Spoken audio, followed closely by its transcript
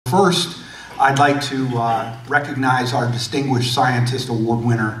first, I'd like to recognize our Distinguished Scientist Award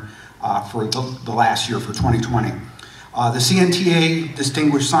winner for the last year, for 2020. The CNTA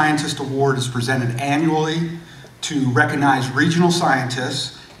Distinguished Scientist Award is presented annually to recognize regional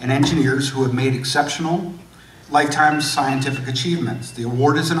scientists and engineers who have made exceptional lifetime scientific achievements. The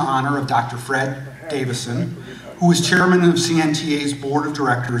award is in honor of Dr. Fred Davison, who was chairman of CNTA's board of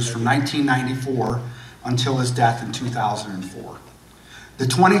directors from 1994 until his death in 2004. The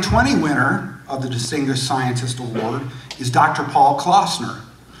 2020 winner of the Distinguished Scientist Award is Dr. Paul Klossner.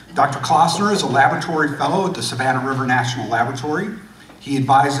 Dr. Klossner is a laboratory fellow at the Savannah River National Laboratory. He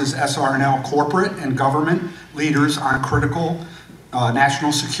advises SRNL corporate and government leaders on critical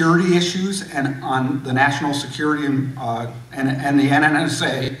national security issues and on the national security and the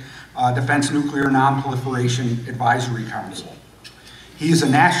NNSA, Defense Nuclear Non-Proliferation Advisory Council. He is a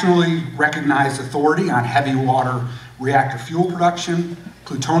nationally recognized authority on heavy water reactor fuel production,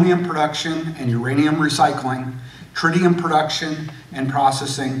 plutonium production and uranium recycling, tritium production and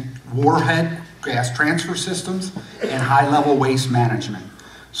processing, warhead gas transfer systems, and high-level waste management.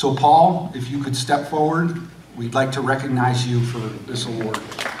 So Paul, if you could step forward, we'd like to recognize you for this award.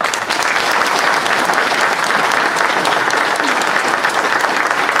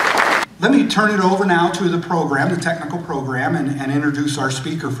 Let me turn it over now to the program, the technical program, and introduce our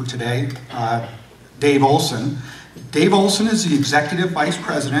speaker for today, Dave Olson. Dave Olson is the Executive Vice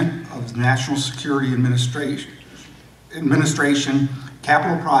President of the National Security Administration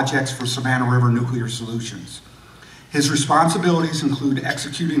Capital Projects for Savannah River Nuclear Solutions. His responsibilities include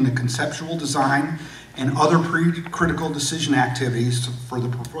executing the conceptual design and other pre-critical decision activities for the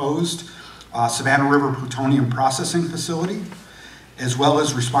proposed Savannah River Plutonium Processing Facility, as well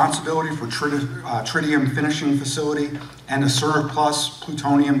as responsibility for tritium finishing facility and the surplus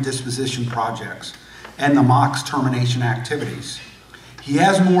plutonium disposition projects, and the MOX termination activities. He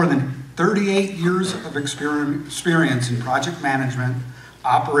has more than 38 years of experience in project management,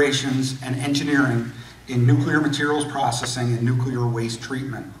 operations, and engineering in nuclear materials processing and nuclear waste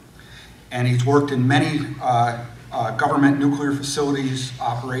treatment. And he's worked in many government nuclear facilities,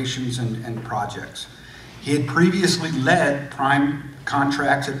 operations, and projects. He had previously led prime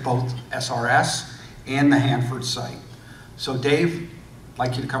contracts at both SRS and the Hanford site. So Dave, I'd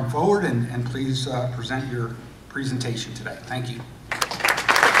like you to come forward and please present your presentation today. Thank you.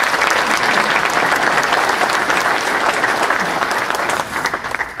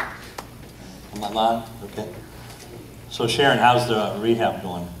 Am I on? Okay. So Sharon, how's the rehab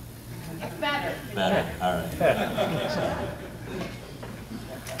going? Better. Better, all right.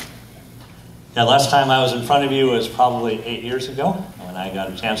 Yeah, last time I was in front of you was probably 8 years ago when I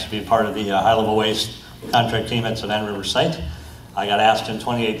got a chance to be part of the high-level waste contract team at Savannah River site. I got asked in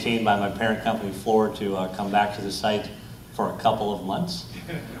 2018 by my parent company, Fluor, to come back to the site for a couple of months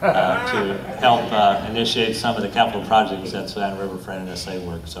to help initiate some of the capital projects at Savannah River for NNSA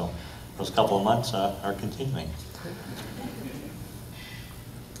work. So those couple of months are continuing.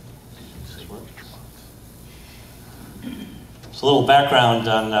 So a little background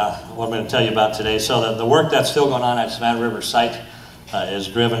on what I'm going to tell you about today. So the work that's still going on at Savannah River site is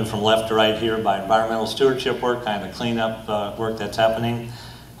driven from left to right here by environmental stewardship work, kind of the cleanup work that's happening.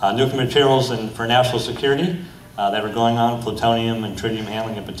 Nuclear materials and for national security that are going on, plutonium and tritium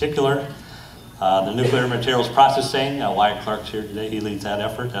handling in particular. The nuclear materials processing, Wyatt Clark's here today, he leads that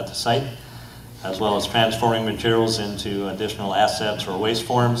effort at the site, as well as transforming materials into additional assets or waste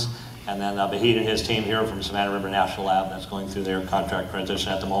forms. And then Bahid and his team here from Savannah River National Lab that's going through their contract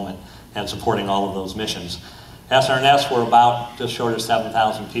transition at the moment and supporting all of those missions. SRNS, we're about just short of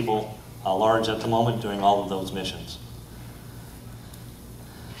 7,000 people large at the moment doing all of those missions.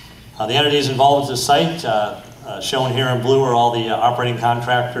 The entities involved with the site, shown here in blue are all the operating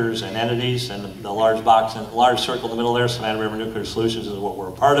contractors and entities, and the large box and large circle in the middle there, Savannah River Nuclear Solutions, is what we're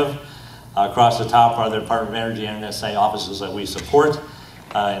a part of. Across the top are the Department of Energy and NNSA offices that we support.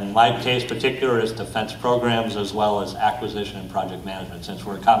 In my case particular, it's defense programs as well as acquisition and project management, since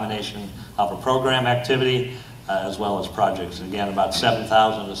we're a combination of a program activity as well as projects. Again, about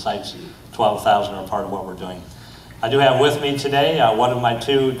 7,000 of the sites, 12,000 are part of what we're doing. I do have with me today one of my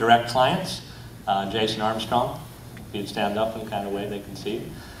two direct clients, Jason Armstrong. If you'd stand up in kind of way they can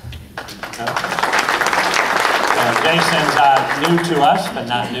see. Jason's new to us, but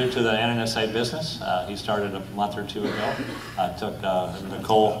not new to the NNSA business. He started a month or two ago. Took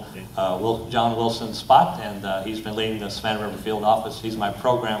John Wilson's spot, and he's been leading the Savannah River Field Office. He's my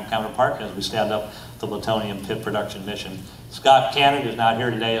program counterpart as we stand up the plutonium pit production mission. Scott Cannon is not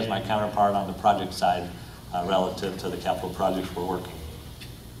here today as my counterpart on the project side relative to the capital projects we're working.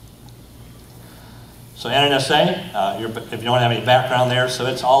 So NNSA, if you don't have any background there, so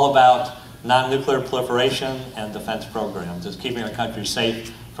it's all about non-nuclear proliferation and defense programs. It's keeping our country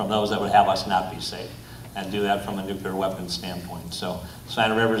safe from those that would have us not be safe, and do that from a nuclear weapons standpoint. So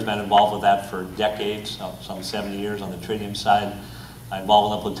Savannah River has been involved with that for decades, some 70 years on the tritium side,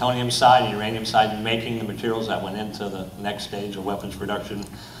 involved on the plutonium side and uranium side, making the materials that went into the next stage of weapons production.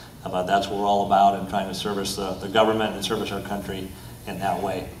 That's what we're all about, and trying to service the government and service our country in that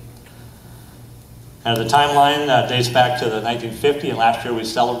way. And the timeline dates back to the 1950, and last year we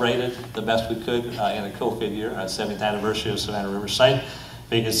celebrated the best we could in a COVID year, our 70th anniversary of Savannah River site.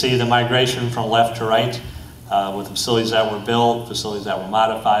 But you can see the migration from left to right with facilities that were built, facilities that were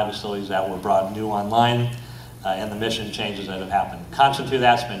modified, facilities that were brought new online, and the mission changes that have happened. Constant through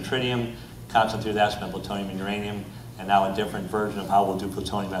that's been tritium, constant through that's been plutonium and uranium, and now a different version of how we'll do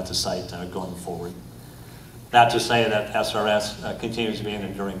plutonium at the site going forward. Not to say that SRS continues to be an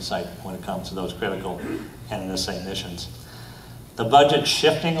enduring site when it comes to those critical NNSA missions. The budget's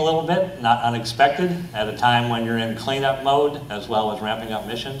shifting a little bit, not unexpected, at a time when you're in cleanup mode as well as ramping up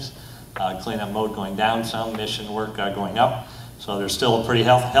missions. Cleanup mode going down some, mission work going up. So there's still a pretty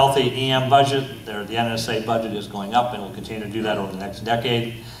healthy EM budget. The NNSA budget is going up and will continue to do that over the next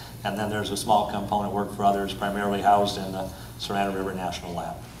decade. And then there's a small component work for others, primarily housed in the Savannah River National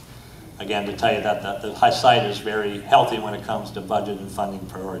Lab. Again, to tell you that the site is very healthy when it comes to budget and funding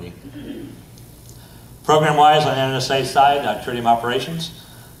priority. Program-wise, on the NNSA side, tritium operations,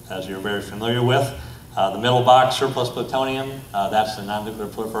 as you're very familiar with. The middle box, surplus plutonium, that's the non-nuclear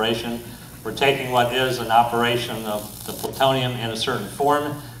proliferation. We're taking what is an operation of the plutonium in a certain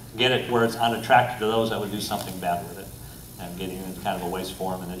form, get it where it's unattractive to those that would do something bad with it, and getting it into kind of a waste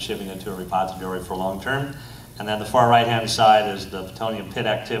form and then shipping it to a repository for long term. And then the far right-hand side is the plutonium pit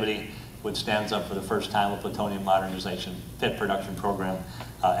activity, which stands up for the first time a plutonium modernization pit production program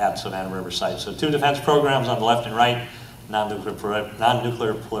at Savannah River site. So two defense programs on the left and right,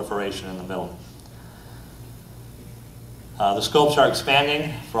 non-nuclear proliferation in the middle. The scopes are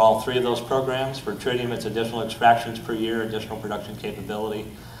expanding for all three of those programs. For tritium, it's additional extractions per year, additional production capability,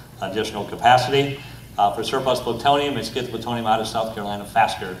 additional capacity. For surplus plutonium, it's get the plutonium out of South Carolina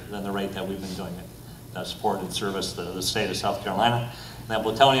faster than the rate that we've been doing it. To support and service the state of South Carolina. And then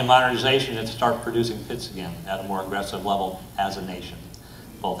plutonium modernization, it's start producing pits again at a more aggressive level as a nation,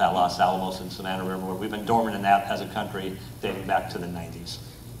 both at Los Alamos and Savannah River, where we've been dormant in that as a country dating back to the 90s.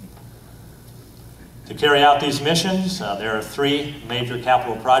 To carry out these missions, there are three major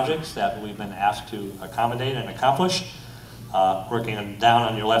capital projects that we've been asked to accommodate and accomplish. Working down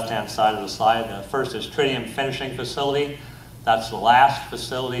on your left-hand side of the slide, first is tritium finishing facility. That's the last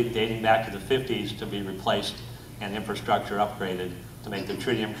facility dating back to the 50s to be replaced and infrastructure upgraded to make the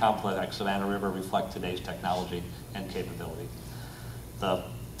tritium complex at Savannah River reflect today's technology and capability. The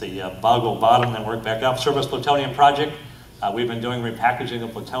boggle bottom, then work back up, surplus plutonium project. We've been doing repackaging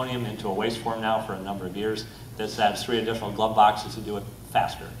of plutonium into a waste form now for a number of years. This adds 3 additional glove boxes to do it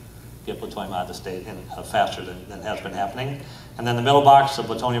faster. Get plutonium out of the state faster than has been happening. And then the middle box, the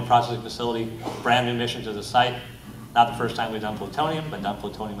plutonium processing facility, brand new mission to the site. Not the first time we've done plutonium, but done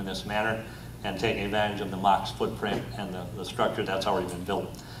plutonium in this manner and taking advantage of the MOX footprint and the structure that's already been built.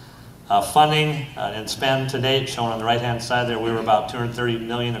 Funding and spend to date, shown on the right-hand side there, we were about $230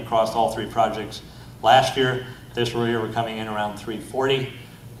 million across all 3 projects last year. This year we're coming in around $340.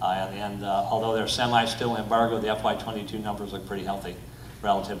 And although they're still embargo, the FY22 numbers look pretty healthy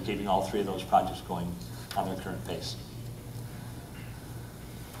relative to keeping all 3 of those projects going on their current pace.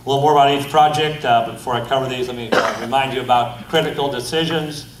 A little more about each project. But before I cover these, let me remind you about critical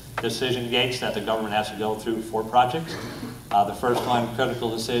decisions, decision gates that the government has to go through for projects. The first one, critical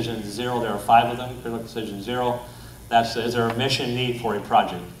decision 0, there are 5 of them. Critical decision 0, that's is there a mission need for a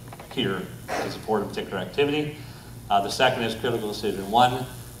project here to support a particular activity. The second is critical decision 1,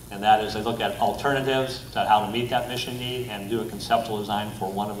 and that is they look at alternatives to how to meet that mission need and do a conceptual design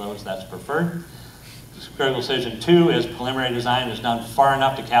for one of those that's preferred. Critical decision 2 is preliminary design is done far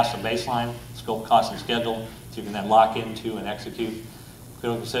enough to cast a baseline, scope, cost, and schedule, so you can then lock into and execute.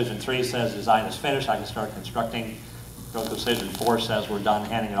 Critical decision 3 says design is finished, I can start constructing. Critical decision 4 says we're done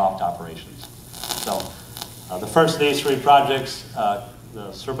handing it off to operations. So the first of these 3 projects,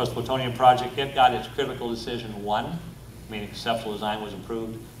 the surplus plutonium project, it got its critical decision 1, meaning conceptual design was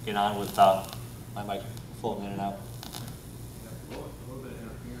approved. Get on with my mic floating in and out.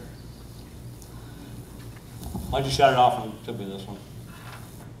 Why'd you shut it off and it could be this one?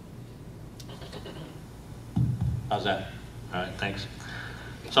 How's that? All right, thanks.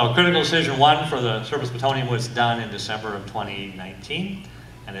 So critical decision 1 for the surplus plutonium was done in December of 2019,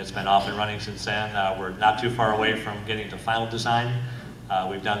 and it's been off and running since then. We're not too far away from getting to final design.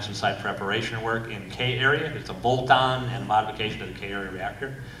 We've done some site preparation work in K area. It's a bolt-on and modification of the K area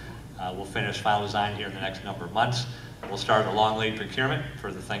reactor. We'll finish final design here in the next number of months. We'll start a long lead procurement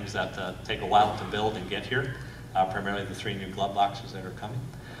for the things that take a while to build and get here, primarily the 3 new glove boxes that are coming,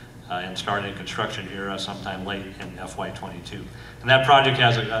 and starting construction here sometime late in FY22. And that project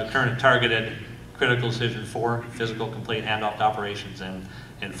has a current targeted critical decision for physical complete handoff to operations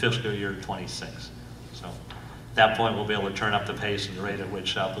in fiscal year 26. So at that point, we'll be able to turn up the pace and the rate at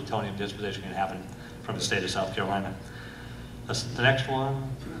which plutonium disposition can happen from the state of South Carolina. The next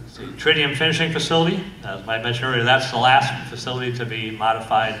one, tritium finishing facility. As I mentioned earlier, that's the last facility to be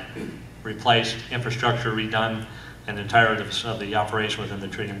modified, replaced, infrastructure redone, and the entirety of the operation within the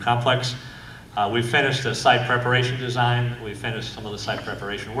tritium complex. We finished the site preparation design. We finished some of the site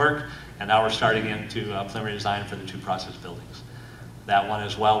preparation work, and now we're starting into preliminary design for the 2 process buildings. That one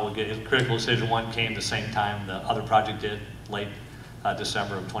as well will get, critical decision 1 came the same time the other project did, late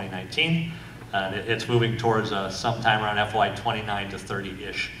December of 2019. And it's moving towards sometime around FY 29 to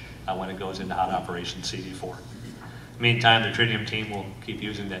 30-ish when it goes into hot operation CD4. Meantime, the tritium team will keep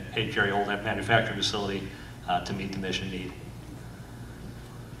using the eight-year-old manufacturing facility to meet the mission need.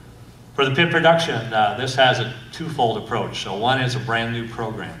 For the pit production, this has a twofold approach. So one is a brand new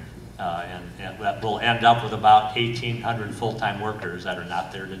program, and that will end up with about 1,800 full-time workers that are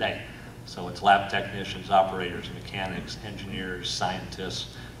not there today. So it's lab technicians, operators, mechanics, engineers,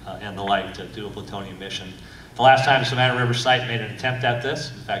 scientists, and the like to do a plutonium mission. The last time Savannah River site made an attempt at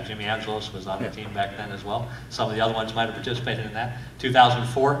this, in fact, Jimmy Angelos was on the team back then as well. Some of the other ones might have participated in that.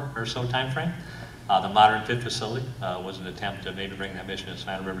 2004 or so time frame. The modern pit facility was an attempt to maybe bring that mission to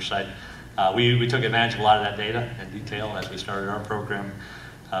Savannah River site. We took advantage of a lot of that data in detail as we started our program.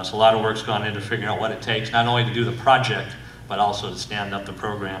 So a lot of work's gone into figuring out what it takes, not only to do the project, but also to stand up the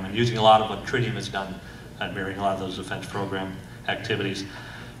program, and using a lot of what tritium has done and mirroring a lot of those defense program activities.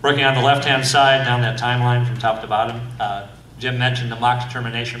 Working on the left-hand side, down that timeline from top to bottom, Jim mentioned the MOX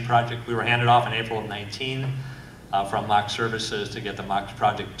termination project. We were handed off in April of 19 from MOX Services to get the MOX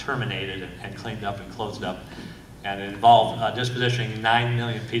project terminated and cleaned up and closed up. And it involved dispositioning 9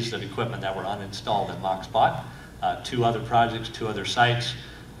 million pieces of equipment that were uninstalled that MOX bought. 2 other projects, 2 other sites.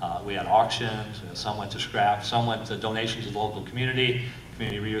 We had auctions, some went to scrap, some went to donations to the local community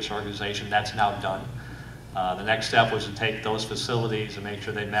reuse organization. That's now done. The next step was to take those facilities and make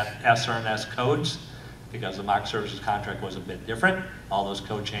sure they met SRNS codes, because the MOX Services contract was a bit different. All those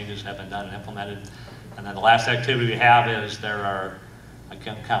code changes have been done and implemented. And then the last activity we have is there are, I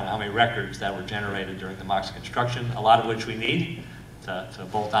can't count how many records that were generated during the MOX construction, a lot of which we need to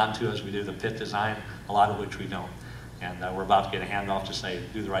bolt onto as we do the pit design, a lot of which we don't. And we're about to get a handoff to say,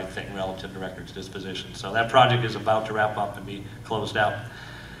 do the right thing relative to records disposition. So that project is about to wrap up and be closed out.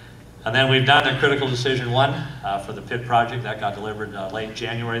 And then we've done the critical decision 1 for the pit project. That got delivered late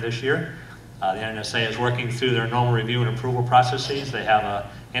January this year. The NNSA is working through their normal review and approval processes. They have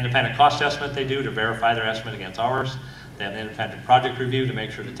an independent cost estimate they do to verify their estimate against ours. They have an independent project review to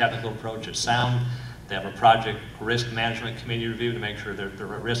make sure the technical approach is sound. They have a project risk management committee review to make sure the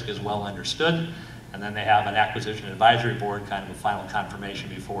risk is well understood. And then they have an acquisition advisory board, kind of a final confirmation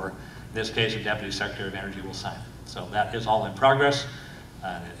before, in this case, the Deputy Secretary of Energy will sign. So that is all in progress.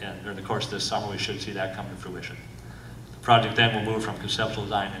 And during the course of this summer, we should see that come to fruition. The project then will move from conceptual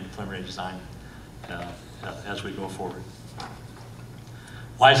design into preliminary design as we go forward.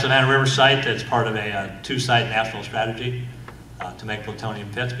 Why Savannah River site? It's part of a 2-site national strategy to make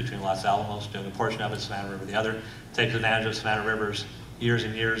plutonium pits between Los Alamos, doing a portion of it, Savannah River the other. Takes advantage of Savannah River's years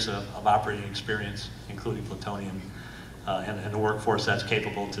and years of operating experience, including plutonium, and the workforce that's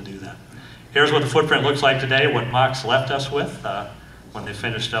capable to do that. Here's what the footprint looks like today, what MOX left us with when they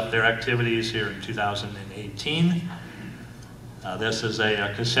finished up their activities here in 2018. This is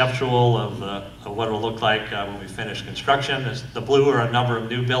a conceptual of what it will look like when we finish construction. The blue are a number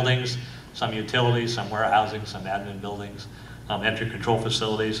of new buildings, some utilities, some warehousing, some admin buildings, entry control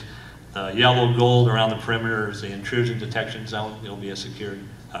facilities. The yellow gold around the perimeter is the intrusion detection zone. It'll be a secured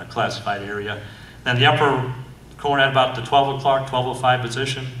classified area. Then the upper corner at about the 12 o'clock, 12:05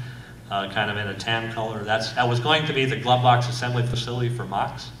 position, kind of in a tan color. That was going to be the glove box assembly facility for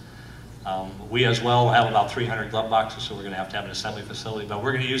MOX. We as well have about 300 glove boxes, so we're going to have an assembly facility, but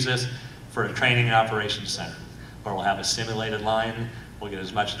we're going to use this for a training and operations center, where we'll have a simulated line. We'll get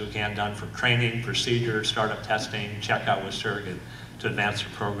as much as we can done for training, procedure, startup testing, checkout with surrogate, to advance the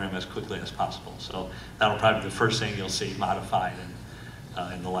program as quickly as possible. So that'll probably be the first thing you'll see modified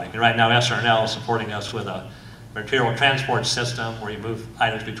and the like. And right now SRNL is supporting us with a material transport system where you move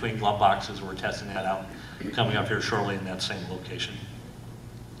items between glove boxes. We're testing that out coming up here shortly in that same location.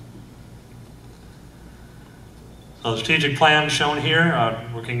 So the strategic plan shown here,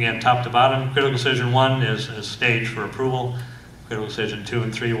 working in top to bottom. Critical Decision 1 is staged for approval. Critical Decision 2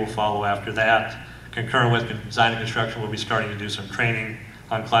 and 3 will follow after that. Concurrent with design and construction, we'll be starting to do some training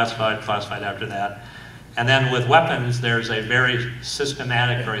on classified after that. And then with weapons, there's a very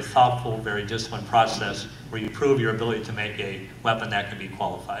systematic, very thoughtful, very disciplined process where you prove your ability to make a weapon that can be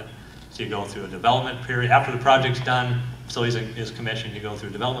qualified. So you go through a development period. After the project's done, facility is commissioned, you go through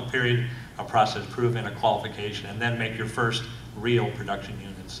a development period, a process proven, a qualification, and then make your first real production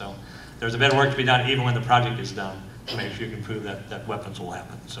unit. So there's a bit of work to be done even when the project is done to make sure you can prove that weapons will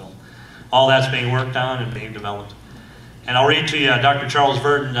happen. So all that's being worked on and being developed. And I'll read to you Dr. Charles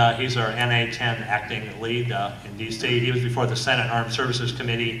Verdon. He's our NA-10 acting lead in DC. He was before the Senate Armed Services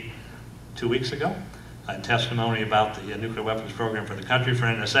Committee 2 weeks ago in testimony about the nuclear weapons program for the country for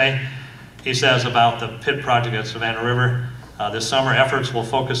NNSA. He says about the PIT project at Savannah River, this summer efforts will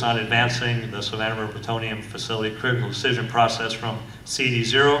focus on advancing the Savannah River Plutonium Facility critical decision process from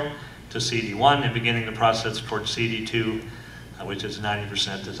CD0 to CD1 and beginning the process towards CD2, which is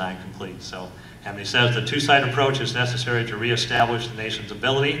 90% design complete. And he says the two-side approach is necessary to reestablish the nation's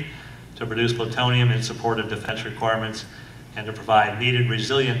ability to produce plutonium in support of defense requirements and to provide needed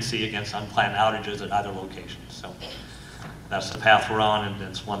resiliency against unplanned outages at either locations. So that's the path we're on, and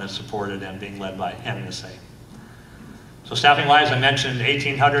it's one that's supported and being led by NNSA. So staffing-wise, I mentioned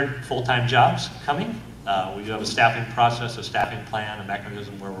 1,800 full-time jobs coming. We do have a staffing process, a staffing plan, a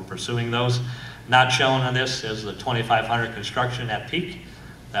mechanism where we're pursuing those. Not shown on this is the 2,500 construction at peak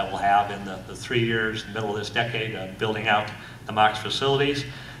that we'll have in the 3 years, middle of this decade, building out the MOX facilities,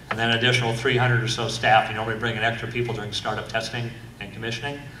 and then additional 300 or so staff. You normally bring in extra people during startup testing and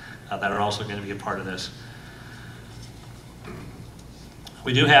commissioning that are also going to be a part of this.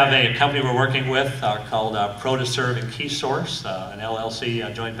 We do have a company we're working with called ProToServe and KeySource, an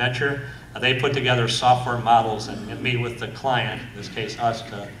LLC joint venture. They put together software models and meet with the client, in this case us,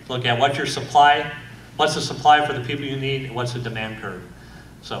 to look at what's your supply, what's the supply for the people you need, and what's the demand curve.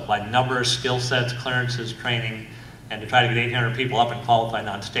 So by number of skill sets, clearances, training, and to try to get 800 people up and qualified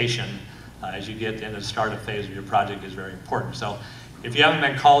on station as you get into the startup phase of your project is very important. So if you haven't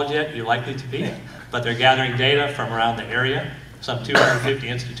been called yet, you're likely to be, but they're gathering data from around the area, some 250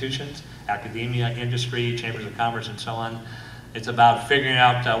 institutions, academia, industry, chambers of commerce, and so on. It's about figuring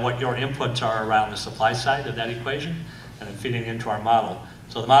out what your inputs are around the supply side of that equation and then feeding into our model.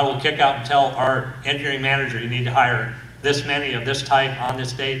 So the model will kick out and tell our engineering manager, you need to hire this many of this type on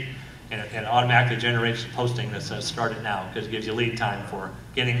this date, and it automatically generates a posting that says start it now, because it gives you lead time for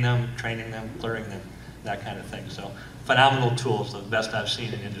getting them, training them, clearing them, that kind of thing. So phenomenal tools, the best I've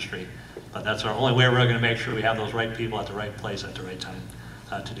seen in industry. But that's our only way we're going to make sure we have those right people at the right place at the right time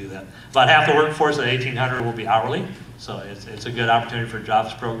to do that. About half the workforce at 1,800 will be hourly, so it's a good opportunity for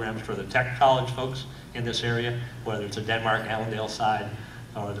jobs programs for the tech college folks in this area, whether it's the Denmark, Allendale side,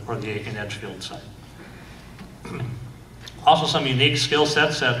 or the Aiken Edgefield side. Also some unique skill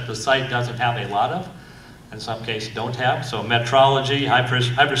sets that the site doesn't have a lot of, in some cases don't have. So metrology,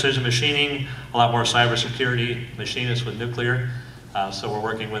 high precision machining, a lot more cybersecurity, machinists with nuclear. So we're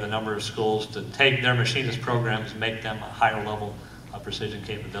working with a number of schools to take their machinist programs, make them a higher level of precision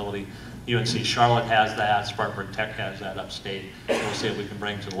capability. UNC Charlotte has that, Spartanburg Tech has that upstate. We'll see if we can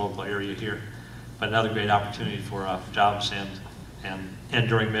bring to the local area here. But another great opportunity for jobs and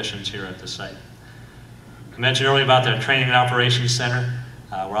enduring missions here at the site. I mentioned earlier about the Training and Operations Center.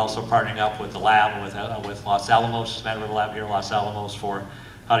 We're also partnering up with the lab, with Los Alamos, Savannah River Lab here in Los Alamos, for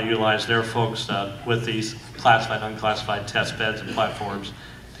how to utilize their folks with these classified, unclassified test beds and platforms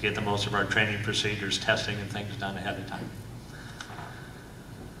to get the most of our training procedures, testing, and things done ahead of time.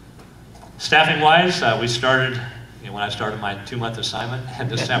 Staffing-wise, we started, when I started my 2-month assignment in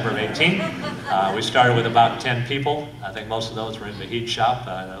December of 18, we started with about 10 people. I think most of those were in the heat shop.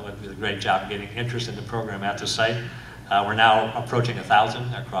 That did a great job getting interest in the program at the site. We're now approaching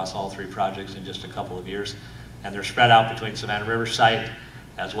 1,000 across all 3 projects in just a couple of years. And they're spread out between Savannah River site,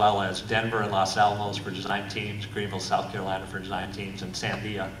 as well as Denver and Los Alamos for design teams, Greenville, South Carolina for design teams, and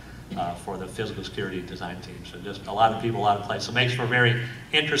Sandia for the physical security design team. So just a lot of people, a lot of places. So it makes for a very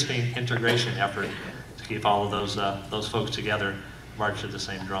interesting integration effort to keep all of those folks together, march to the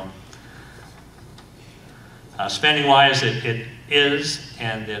same drum. Spending-wise, it is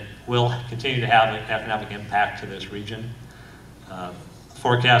and it will continue to have an economic impact to this region.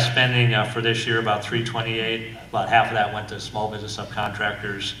 Forecast spending for this year about $328. About half of that went to small business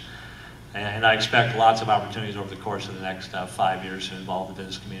subcontractors, and I expect lots of opportunities over the course of the next 5 years to involve the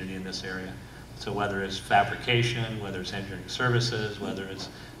business community in this area. So whether it's fabrication, whether it's engineering services, whether it's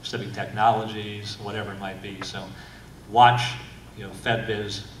specific technologies, whatever it might be. So watch,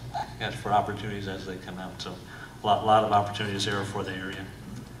 FedBiz for opportunities as they come out. So lot of opportunities there for the area.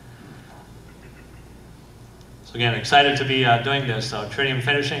 So again, excited to be doing this. So tritium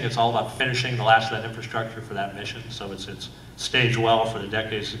finishing, it's all about finishing the last of that infrastructure for that mission. So it's staged well for the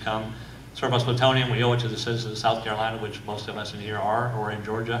decades to come. Surplus plutonium, we owe it to the citizens of South Carolina, which most of us in here are, or in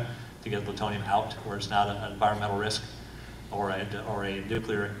Georgia, to get plutonium out where it's not an environmental risk or a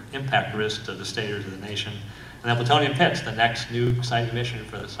nuclear impact risk to the state or to the nation. And then plutonium pits, the next new exciting mission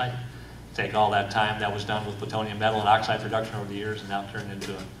for the site. Take all that time that was done with plutonium metal and oxide production over the years and now turned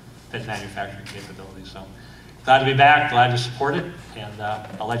into a pit manufacturing capability. So glad to be back, glad to support it, and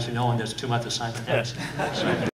I'll let you know when this 2-month assignment ends.